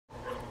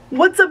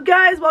What's up,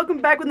 guys?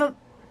 Welcome back with the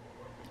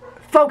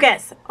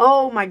focus.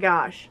 Oh my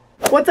gosh.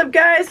 What's up,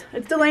 guys?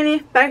 It's Delaney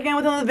back again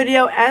with another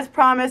video. As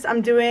promised,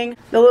 I'm doing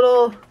the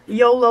little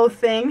YOLO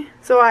thing.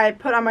 So I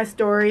put on my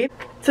story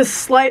to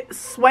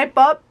swipe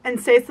up and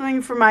say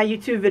something for my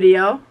YouTube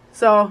video.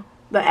 So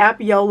the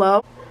app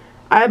YOLO.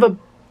 I have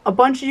a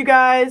bunch of you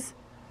guys,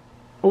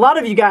 a lot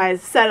of you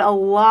guys said a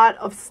lot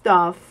of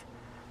stuff.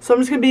 So I'm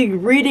just going to be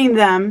reading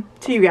them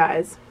to you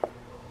guys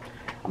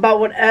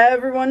about what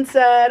everyone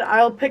said.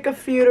 I'll pick a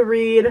few to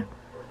read.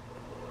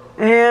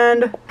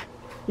 And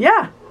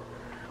yeah,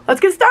 let's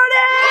get started!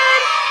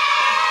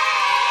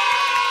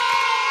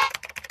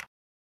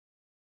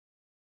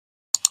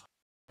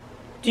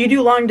 Do you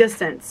do long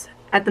distance?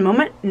 At the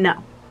moment,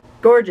 no.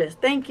 Gorgeous,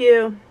 thank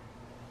you.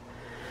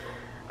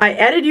 I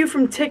added you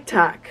from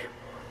TikTok.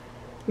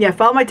 Yeah,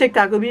 follow my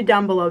TikTok, it'll be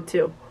down below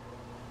too.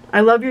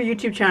 I love your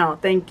YouTube channel,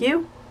 thank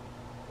you.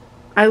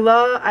 I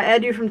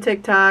add you from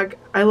TikTok.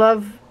 I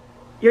love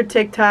your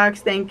TikToks,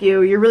 thank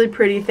you. You're really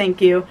pretty,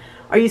 thank you.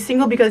 Are you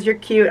single because you're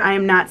cute? I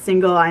am not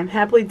single, I am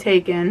happily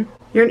taken.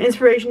 You're an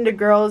inspiration to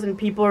girls and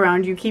people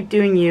around you. Keep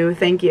doing you,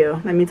 thank you.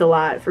 That means a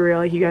lot, for real.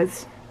 Like, you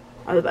guys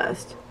are the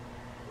best.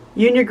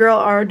 You and your girl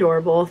are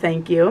adorable,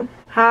 thank you.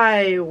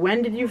 Hi,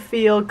 when did you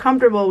feel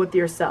comfortable with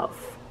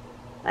yourself?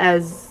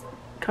 As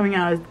coming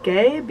out as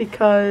gay?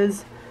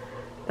 Because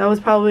that was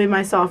probably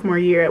my sophomore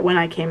year when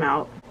I came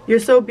out. You're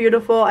so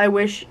beautiful. I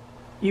wish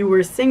you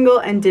were single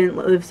and didn't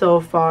live so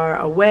far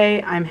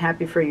away. I'm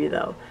happy for you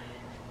though.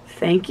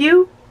 Thank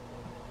you.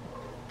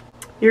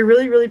 You're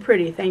really, really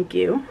pretty. Thank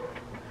you.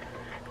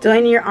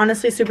 Delaney, you're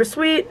honestly super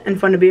sweet and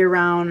fun to be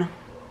around.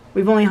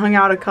 We've only hung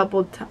out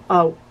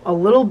a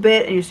little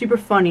bit, and you're super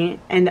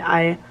funny, and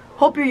I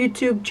hope your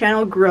YouTube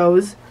channel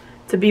grows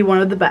to be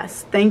one of the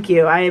best. Thank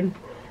you. I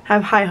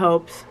have high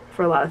hopes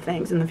for a lot of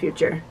things in the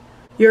future.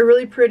 You're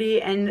really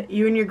pretty, and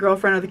you and your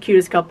girlfriend are the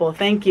cutest couple.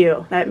 Thank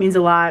you. That means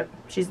a lot.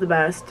 She's the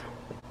best.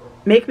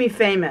 Make me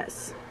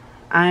famous.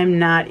 I'm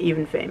not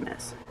even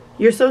famous.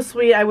 You're so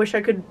sweet. I wish I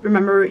could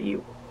remember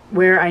you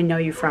where I know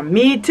you from.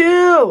 Me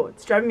too.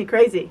 It's driving me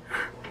crazy.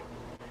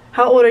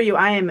 How old are you?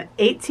 I am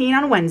 18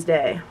 on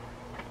Wednesday.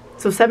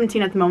 So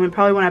 17 at the moment.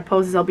 Probably when I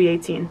post this, I'll be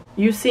 18.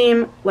 You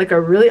seem like a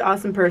really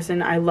awesome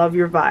person. I love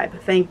your vibe.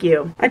 Thank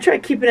you. I try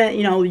keeping it,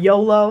 you know,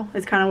 YOLO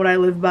is kind of what I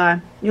live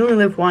by. You only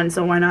live once,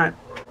 so why not?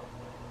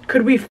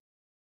 Could we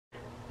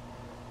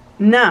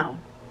No.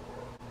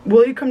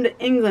 Will you come to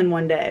England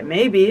one day?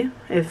 Maybe,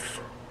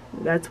 if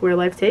that's where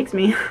life takes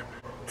me.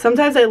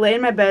 Sometimes I lay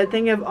in my bed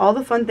thinking of all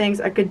the fun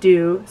things I could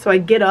do, so I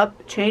get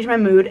up, change my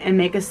mood, and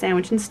make a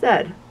sandwich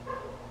instead.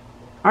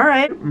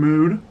 Alright.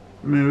 Mood.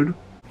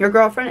 Your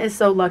girlfriend is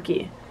so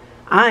lucky.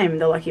 I'm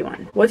the lucky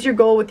one. What's your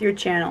goal with your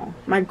channel?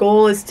 My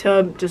goal is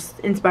to just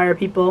inspire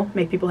people,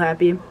 make people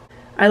happy.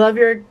 I love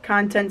your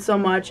content so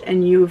much,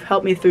 and you've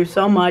helped me through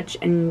so much,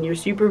 and you're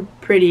super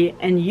pretty,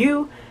 and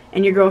you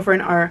and your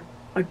girlfriend are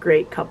a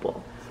great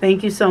couple.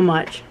 Thank you so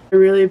much. I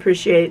really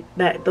appreciate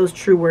those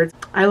true words.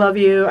 I love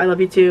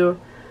you too.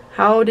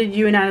 How did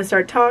you and Anna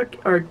start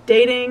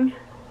dating?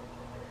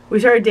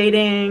 We started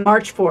dating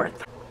March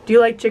 4th. Do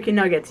you like chicken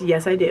nuggets?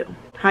 Yes, I do.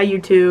 Hi,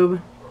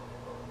 YouTube.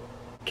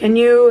 Can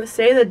you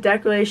say the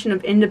Declaration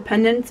of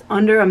Independence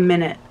under a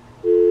minute?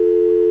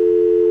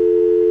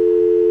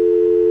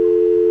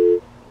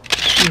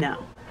 No.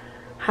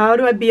 How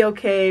do I be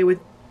okay with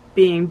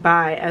being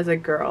bi as a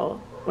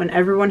girl when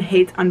everyone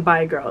hates on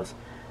bi girls?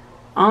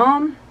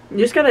 You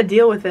just gotta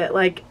deal with it.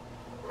 Like,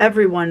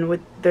 everyone with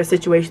their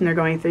situation they're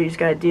going through, you just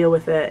gotta deal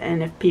with it.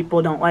 And if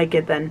people don't like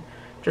it, then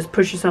just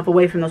push yourself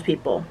away from those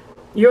people.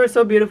 You are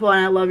so beautiful,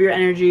 and I love your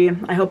energy.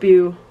 I hope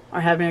you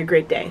are having a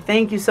great day.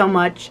 Thank you so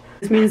much.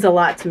 This means a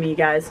lot to me, you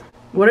guys.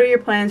 What are your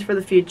plans for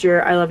the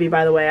future? I love you,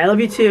 by the way. I love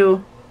you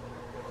too.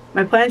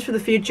 My plans for the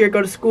future: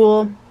 go to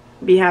school,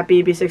 be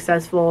happy, be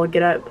successful,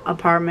 get an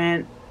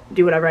apartment,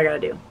 do whatever I gotta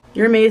do.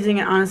 You're amazing,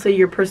 and honestly,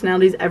 your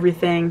personality is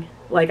everything.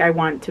 Like, I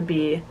want to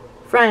be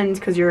friends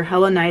because you're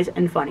hella nice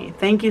and funny.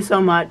 Thank you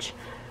so much.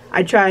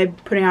 I try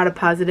putting out a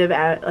positive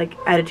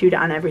attitude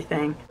on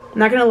everything. I'm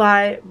not gonna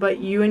lie, but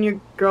you and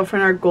your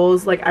girlfriend are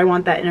goals. Like, I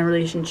want that in a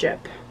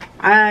relationship.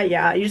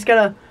 Yeah, you just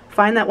gotta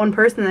find that one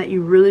person that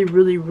you really,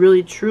 really,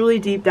 really, truly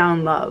deep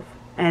down love,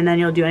 and then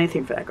you'll do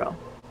anything for that girl.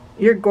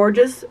 You're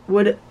gorgeous.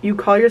 Would you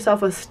call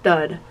yourself a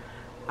stud?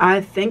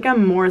 I think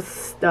I'm more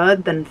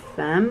stud than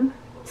femme,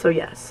 so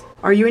yes.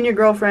 Are you and your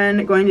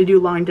girlfriend going to do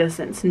long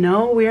distance?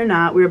 No, we are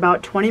not. We're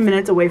about 20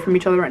 minutes away from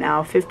each other right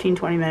now.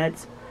 15-20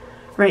 minutes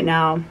right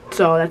now.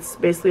 So that's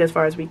basically as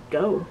far as we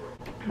go.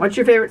 What's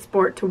your favorite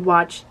sport to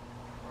watch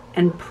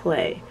and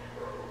play?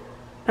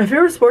 My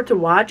favorite sport to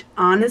watch,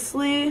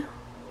 honestly,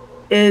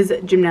 is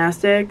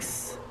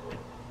gymnastics.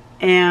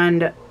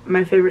 And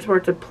my favorite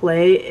sport to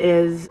play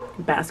is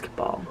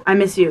basketball. I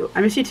miss you.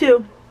 I miss you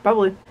too,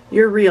 probably.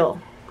 You're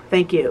real.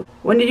 Thank you.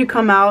 When did you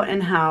come out,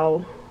 and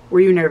how? Were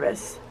you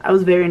nervous? I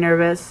was very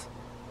nervous.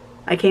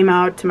 I came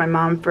out to my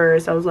mom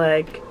first. I was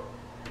like,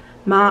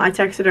 Mom, I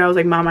texted her. I was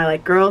like, Mom, I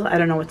like girls. I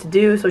don't know what to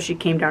do. So she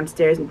came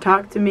downstairs and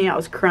talked to me. I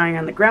was crying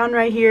on the ground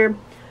right here.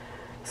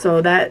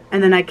 So that,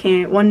 and then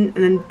and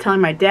then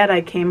telling my dad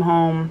I came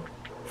home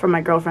from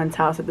my girlfriend's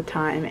house at the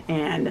time,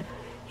 and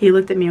he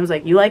looked at me and was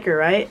like, "You like her,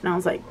 right?" And I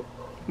was like,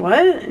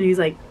 "What?" And he's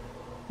like,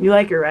 "You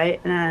like her, right?"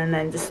 And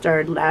then just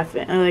started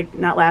laughing, like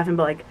not laughing,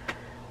 but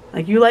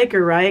like you like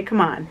her, right? Come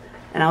on.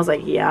 And I was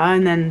like, "Yeah."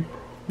 And then,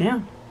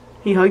 yeah,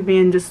 he hugged me,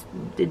 and just,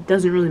 it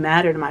doesn't really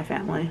matter to my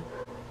family.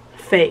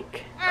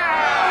 Fake.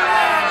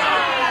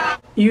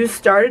 You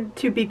started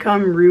to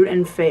become rude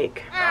and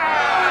fake.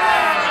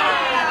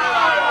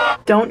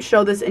 Don't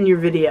show this in your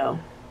video.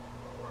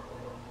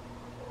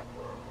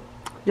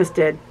 Just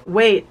did.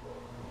 Wait,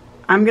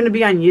 I'm gonna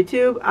be on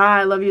YouTube? Ah,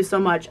 I love you so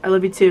much. I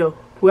love you too.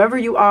 Whoever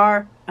you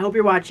are, I hope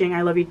you're watching.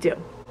 I love you too.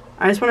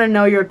 I just want to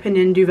know your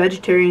opinion. Do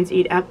vegetarians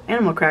eat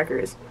animal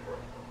crackers?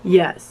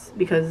 Yes,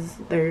 because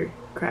they're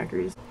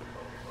crackers.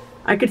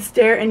 I could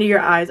stare into your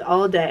eyes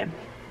all day.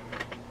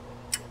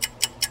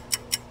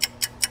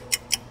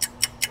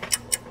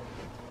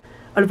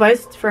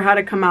 Advice for how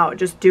to come out.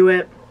 Just do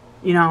it.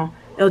 You know,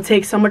 it'll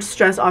take so much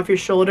stress off your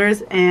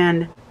shoulders,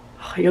 and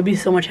you'll be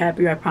so much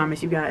happier, I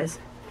promise you guys.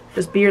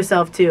 Just be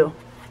yourself too,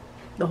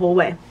 the whole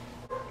way.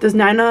 Does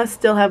Nina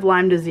still have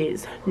Lyme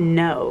disease?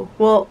 No.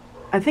 Well,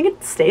 I think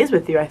it stays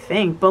with you, I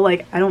think. But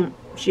like,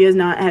 she has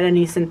not had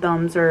any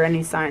symptoms or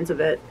any signs of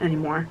it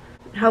anymore.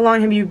 How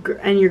long have you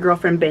and your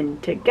girlfriend been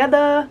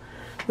together?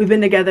 We've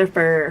been together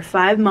for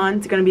 5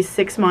 months. Gonna be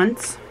 6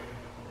 months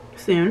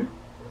soon.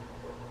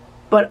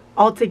 But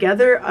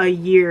altogether, a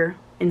year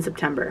in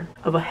September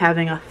of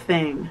having a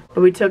thing.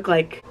 But we took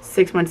like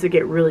 6 months to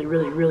get really,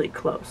 really, really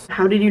close.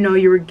 How did you know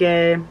you were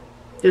gay?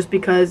 Just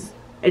because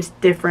it's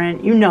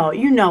different. You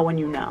know when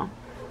you know.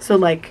 So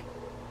like,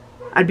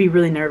 I'd be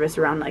really nervous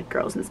around like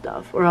girls and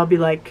stuff. Or I'll be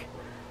like,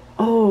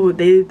 oh,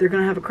 they're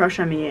gonna have a crush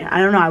on me. I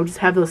don't know, I would just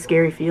have those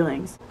scary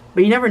feelings.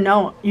 But you never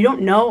know. You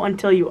don't know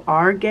until you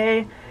are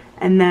gay.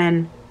 And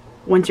then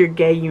once you're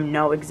gay, you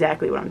know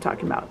exactly what I'm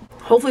talking about.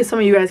 Hopefully some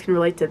of you guys can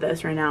relate to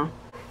this right now.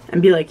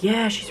 And be like,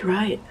 yeah, she's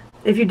right.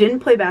 If you didn't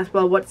play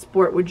basketball, what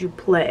sport would you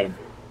play?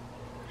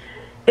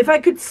 If I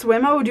could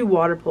swim, I would do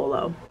water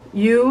polo.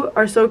 You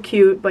are so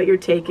cute, but you're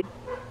taken.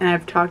 And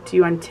I've talked to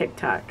you on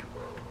TikTok.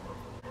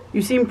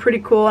 You seem pretty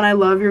cool, and I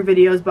love your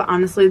videos, but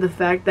honestly, the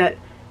fact that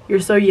you're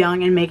so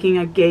young and making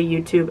a gay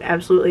YouTube,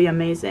 absolutely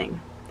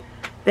amazing.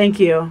 Thank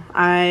you.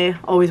 I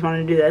always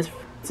wanted to do this.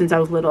 Since I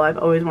was little, I've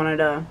always wanted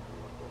to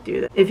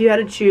do this. If you had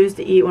to choose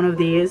to eat one of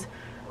these,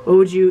 what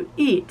would you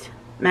eat?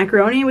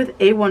 Macaroni with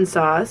A1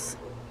 sauce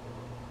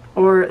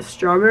or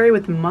strawberry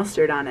with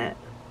mustard on it?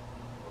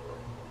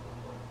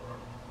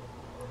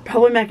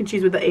 Probably mac and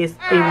cheese with the A1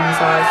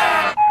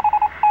 sauce.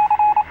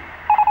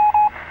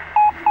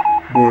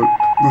 But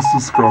this is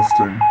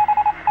disgusting.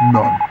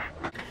 None.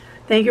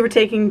 Thank you for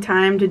taking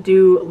time to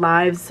do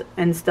lives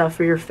and stuff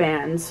for your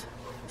fans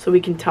so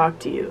we can talk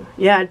to you.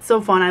 Yeah, it's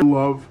so fun. I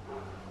love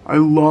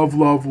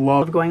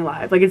going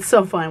live. Like, it's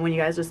so fun when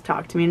you guys just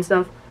talk to me and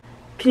stuff.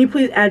 Can you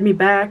please add me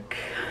back?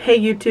 Hey,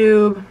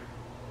 YouTube.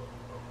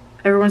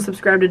 Everyone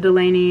subscribe to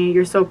Delaney.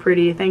 You're so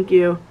pretty. Thank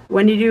you.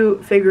 When did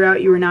you figure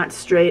out you were not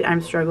straight?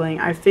 I'm struggling.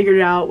 I figured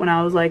it out when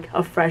I was like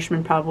a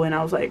freshman probably, and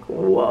I was like,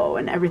 whoa,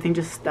 and everything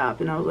just stopped,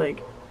 and I was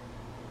like,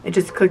 it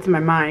just clicked in my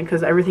mind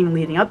because everything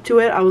leading up to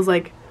it, I was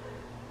like,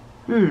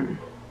 And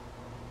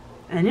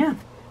yeah.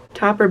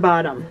 Top or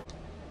bottom?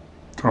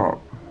 Top.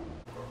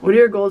 What are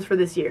your goals for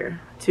this year?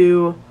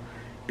 To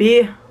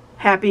be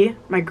happy,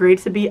 my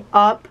grades to be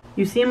up.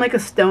 You seem like a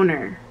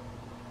stoner.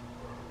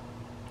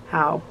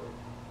 How?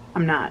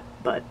 I'm not,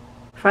 but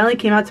finally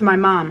came out to my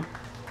mom.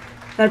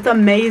 That's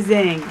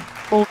amazing.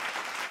 Holy.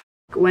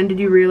 When did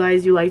you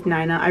realize you liked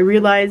Nina? I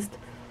realized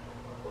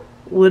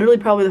literally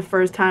probably the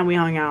first time we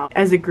hung out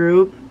as a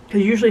group,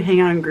 because you usually hang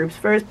out in groups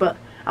first, but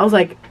I was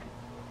like,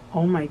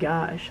 oh my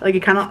gosh. Like, it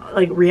kind of,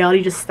 like,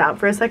 reality just stopped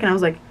for a second. I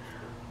was like,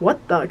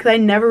 what the? Because I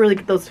never really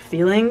get those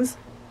feelings.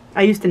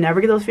 I used to never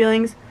get those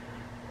feelings.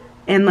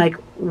 And, like,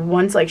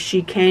 once, like,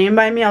 she came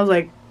by me, I was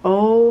like,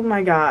 oh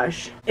my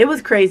gosh. It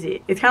was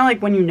crazy. It's kind of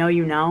like when you know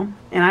you know.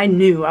 And I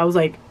knew. I was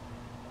like,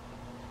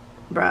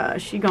 bruh,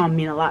 she gonna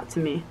mean a lot to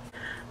me.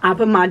 I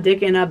put my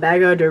dick in a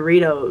bag of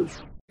Doritos.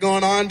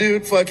 Going on,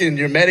 dude? Fucking,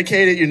 you're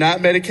medicated, you're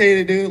not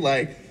medicated, dude?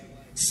 Like,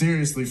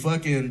 seriously,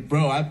 fucking,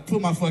 bro, I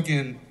put my dick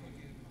in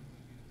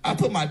a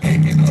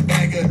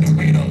bag of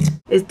Doritos.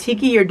 Is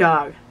Tiki your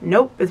dog?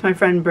 Nope, it's my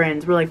friend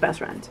Bryn's. We're like best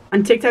friends.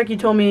 On TikTok, you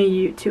told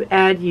me to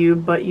add you,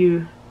 but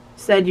you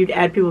said you'd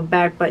add people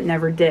back, but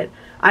never did.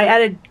 I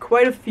added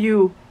quite a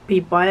few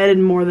people. I added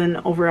more than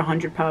over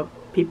 100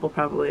 people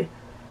probably.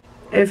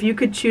 If you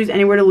could choose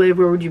anywhere to live,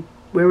 where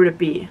would it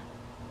be?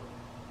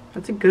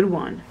 That's a good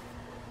one.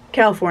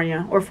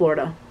 California or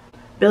Florida.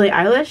 Billie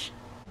Eilish?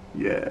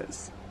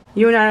 Yes.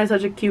 You and I are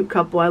such a cute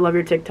couple. I love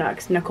your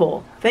TikToks.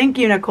 Nicole. Thank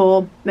you,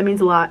 Nicole. That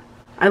means a lot.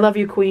 I love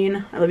you,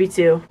 Queen. I love you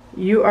too.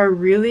 You are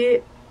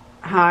really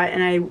hot,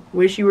 and I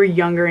wish you were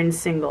younger and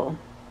single.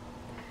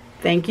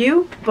 Thank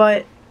you,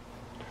 but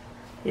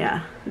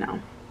yeah, no.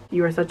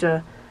 You are such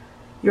a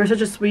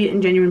sweet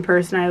and genuine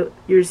person.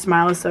 Your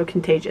smile is so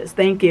contagious.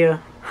 Thank you.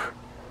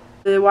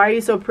 Why are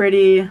you so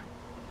pretty?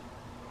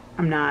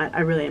 I'm not. I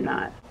really am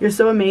not. You're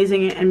so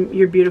amazing and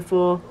you're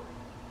beautiful.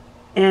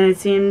 And it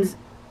seems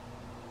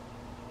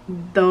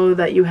though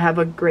that you have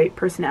a great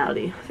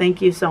personality. Thank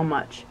you so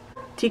much.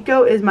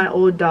 Tico is my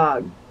old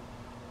dog.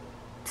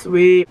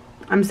 Sweet.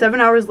 I'm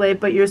 7 hours late,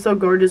 but you're so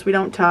gorgeous. We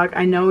don't talk.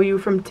 I know you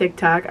from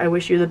TikTok. I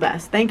wish you the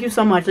best. Thank you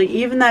so much. Like,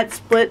 even that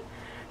split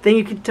thing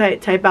you could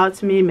type out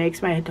to me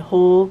makes my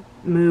whole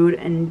mood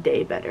and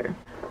day better.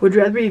 Would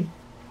you rather be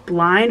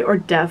blind or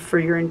deaf for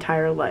your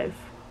entire life?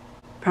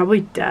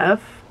 Probably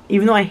deaf.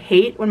 Even though I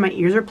hate when my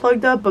ears are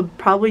plugged up, but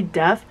probably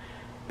deaf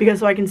because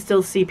so I can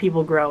still see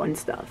people grow and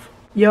stuff.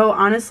 Yo,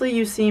 honestly,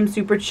 you seem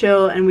super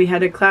chill and we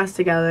had a class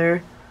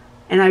together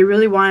and I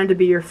really wanted to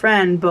be your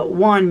friend, but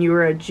 1, you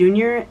were a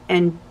junior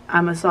and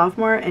I'm a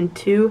sophomore, and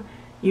 2,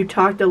 you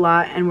talked a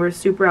lot and were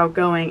super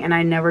outgoing and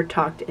I never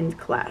talked in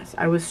class.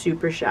 I was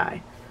super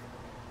shy.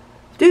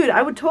 Dude,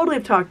 I would totally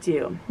have talked to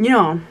you. You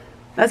know,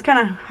 that's kind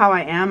of how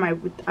I am. I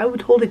would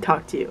totally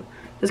talk to you.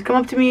 Just come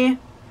up to me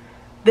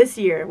this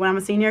year when I'm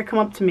a senior, come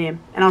up to me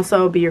and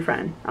also be your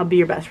friend. I'll be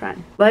your best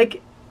friend.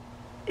 Like,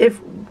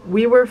 if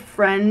we were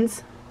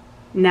friends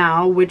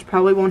now, which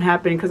probably won't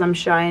happen because I'm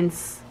shy and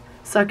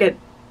suck at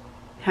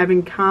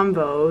having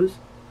convos,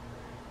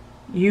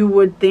 you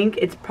would think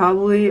it's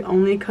probably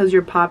only because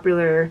you're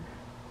popular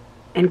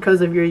and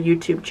because of your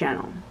YouTube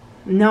channel.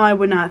 No, I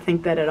would not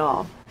think that at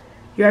all.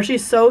 You're actually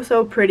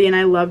so pretty and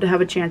I love to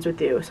have a chance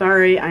with you.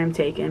 Sorry, I am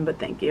taken, but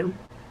thank you.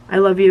 I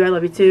love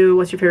you too.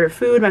 What's your favorite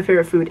food? My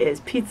favorite food is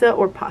pizza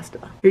or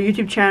pasta. Your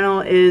YouTube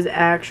channel is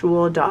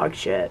actual dog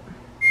shit.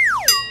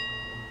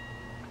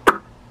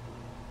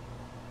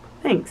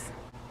 Thanks.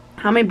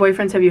 How many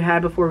boyfriends have you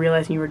had before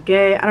realizing you were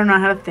gay? I don't know, I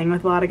had a thing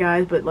with a lot of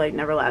guys, but like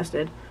never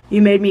lasted.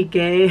 You made me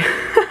gay.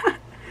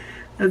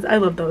 I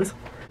love those.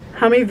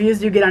 How many views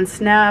do you get on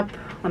Snap?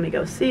 Let me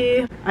go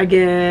see. I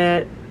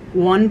get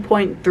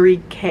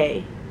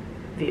 1.3K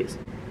views.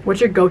 What's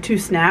your go-to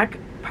snack?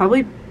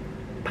 Probably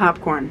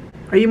popcorn.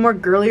 Are you more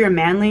girly or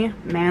manly?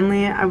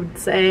 Manly, I would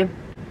say.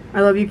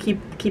 I love you.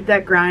 Keep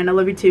that grind. I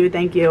love you too.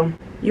 Thank you.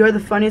 You are the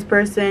funniest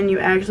person. You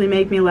actually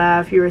make me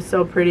laugh. You are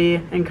so pretty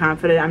and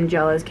confident. I'm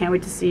jealous. Can't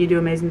wait to see you do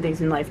amazing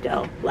things in life,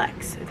 Del.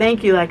 Lex.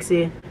 Thank you,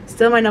 Lexi.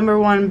 Still my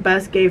 #1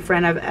 best gay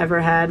friend I've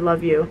ever had.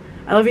 Love you.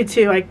 I love you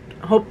too. I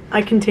hope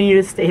I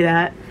continue to stay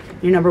that.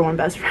 Your #1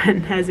 best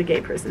friend as a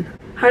gay person.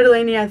 Hi,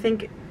 Delaney. I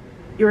think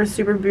you're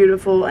super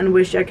beautiful and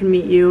wish I could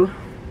meet you.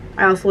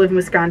 I also live in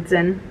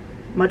Wisconsin.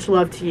 Much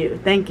love to you.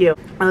 Thank you.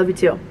 I love you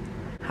too.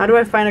 How do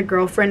I find a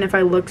girlfriend if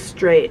I look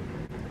straight?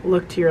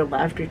 Look to your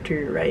left or to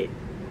your right.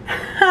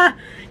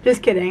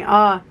 Just kidding.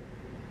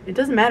 It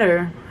doesn't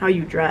matter how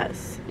you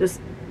dress.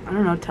 Just, I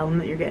don't know, tell them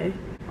that you're gay.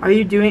 Are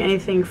you doing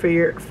anything for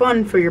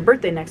your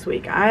birthday next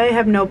week? I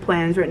have no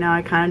plans right now.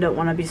 I kind of don't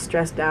want to be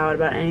stressed out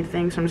about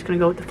anything, so I'm just going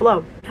to go with the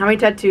flow. How many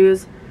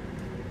tattoos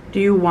do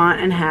you want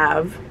and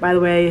have? By the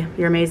way,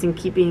 you're amazing.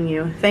 Keep being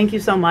you. Thank you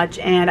so much.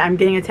 And I'm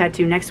getting a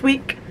tattoo next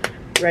week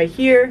right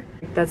here.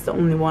 That's the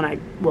only one I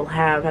will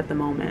have at the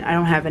moment. I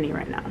don't have any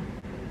right now.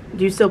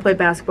 Do you still play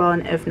basketball,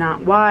 and if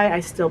not, why? I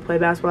still play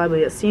basketball. I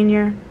believe a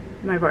senior,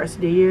 my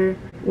varsity year.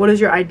 What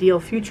does your ideal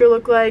future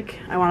look like?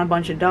 I want a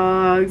bunch of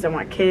dogs. I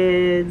want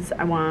kids.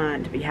 I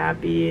want to be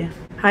happy.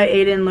 Hi,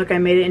 Aiden. Look, I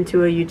made it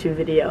into a YouTube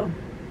video.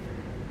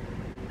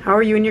 How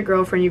are you and your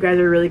girlfriend? You guys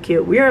are really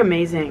cute. We are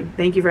amazing.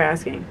 Thank you for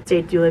asking.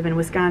 State do you live in?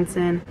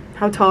 Wisconsin.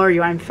 How tall are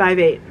you? I'm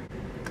 5'8".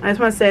 I just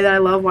want to say that I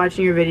love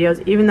watching your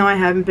videos, even though I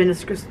haven't been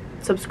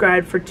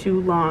subscribed for too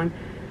long.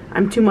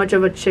 I'm too much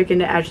of a chicken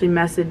to actually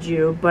message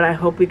you, but I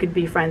hope we could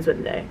be friends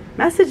one day.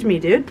 Message me,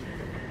 dude.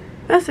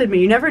 Message me.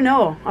 You never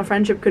know. A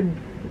friendship could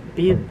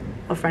be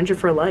a friendship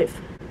for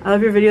life. I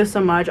love your videos so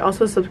much.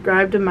 Also,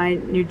 subscribe to my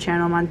new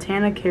channel,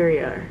 Montana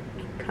Carrier.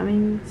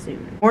 Coming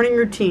soon. Morning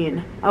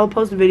routine. I will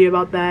post a video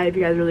about that if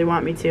you guys really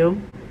want me to.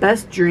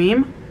 Best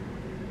dream?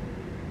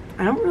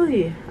 I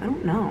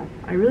don't know.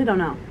 I really don't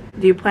know.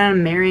 Do you plan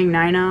on marrying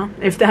Nina?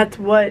 If that's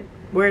where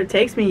it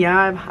takes me,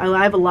 yeah.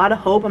 I have a lot of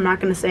hope. I'm not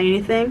going to say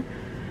anything.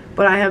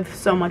 But I have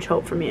so much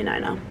hope for me and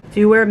Nina. Do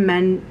you wear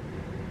men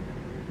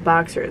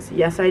boxers?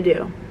 Yes, I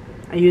do.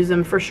 I use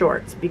them for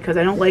shorts because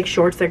I don't like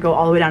shorts that go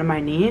all the way down to my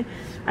knee.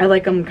 I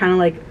like them kind of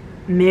like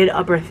mid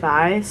upper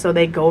thigh, so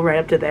they go right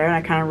up to there and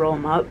I kind of roll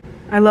them up.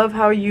 I love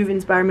how you've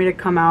inspired me to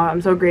come out.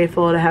 I'm so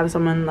grateful to have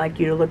someone like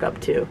you to look up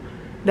to.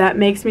 That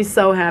makes me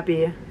so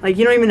happy. Like,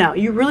 you don't even know.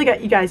 You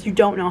guys, you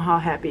don't know how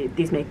happy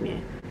these make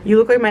me. You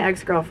look like my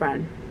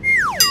ex-girlfriend.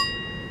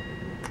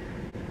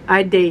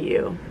 I'd date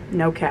you.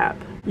 No cap.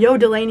 Yo,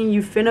 Delaney,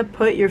 you finna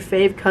put your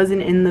fave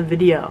cousin in the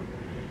video.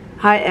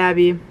 Hi,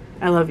 Abby.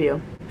 I love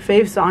you.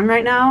 Fave song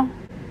right now?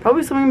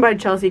 Probably something by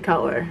Chelsea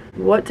Cutler.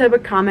 What type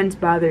of comments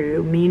bother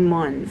you? Mean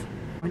ones.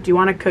 Do you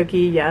want a cookie?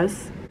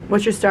 Yes.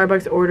 What's your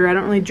Starbucks order? I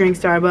don't really drink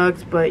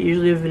Starbucks, but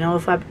usually a vanilla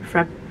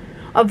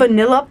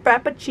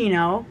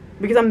frappuccino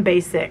because I'm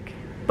basic.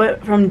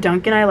 But from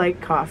Dunkin', I like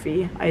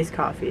coffee, iced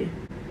coffee.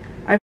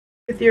 I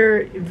with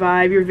your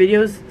vibe, your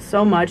videos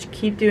so much.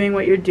 Keep doing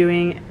what you're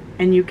doing,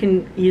 and you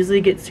can easily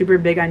get super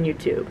big on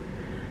YouTube.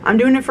 I'm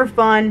doing it for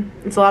fun.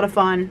 It's a lot of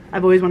fun.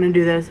 I've always wanted to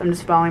do this. I'm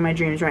just following my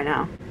dreams right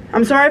now.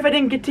 I'm sorry if I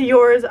didn't get to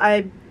yours.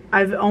 I've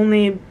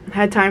only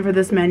had time for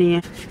this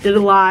many. Did a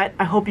lot.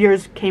 I hope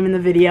yours came in the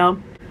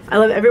video. I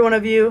love every one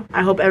of you.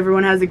 I hope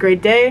everyone has a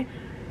great day.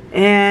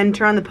 And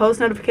turn on the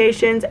post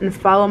notifications and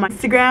follow my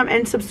Instagram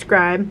and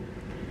subscribe.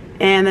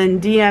 And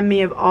then DM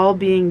me of all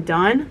being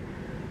done.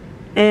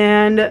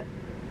 And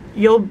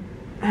you'll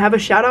have a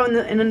shout out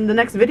in the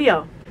next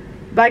video.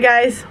 Bye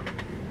guys.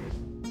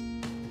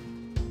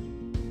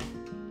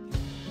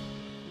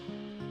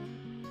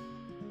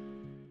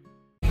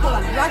 Hold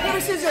on. Rock,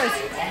 paper, scissors.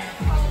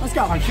 Let's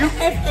go. On shoot.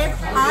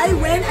 If I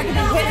win, I can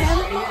hit him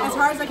as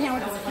hard as I can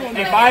with this pool.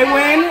 If I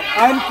win,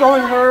 I'm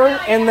throwing her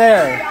in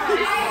there.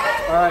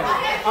 All right.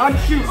 On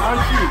shoot.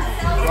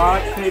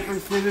 Rock, paper,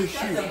 scissors,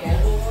 shoot.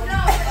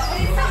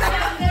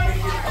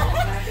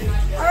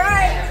 All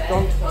right.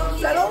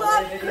 Settle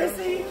up,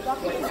 Chrissy.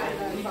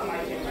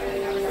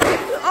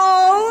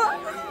 Oh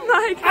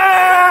my God.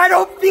 I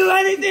don't feel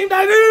anything,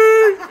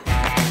 baby.